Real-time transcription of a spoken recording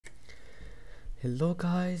Hello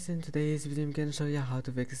guys, in today's video I'm gonna show you how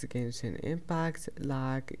to fix Genshin impact,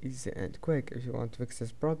 lag, easy and quick. If you want to fix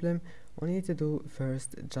this problem, all you need to do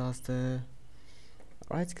first just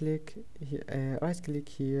right click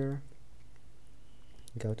here,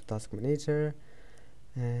 go to task manager,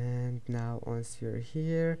 and now once you're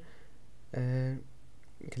here,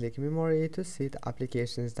 click memory to see the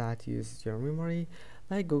applications that use your memory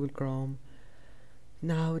like Google Chrome.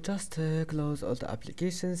 Now just close all the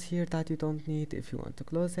applications here that you don't need. If you want to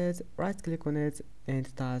close it, right click on it, end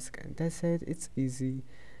task, and that's it. It's easy.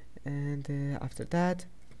 And after that,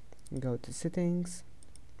 go to settings,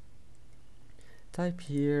 type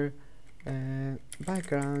here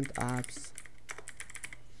background apps.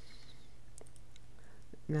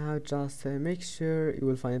 Now just make sure you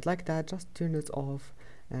will find it like that, just turn it off,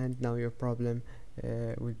 and now your problem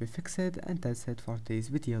will be fixed. And that's it for today's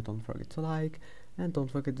video. Don't forget to like and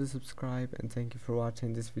don't forget to subscribe, and thank you for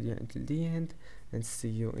watching this video until the end, and see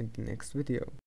you in the next video.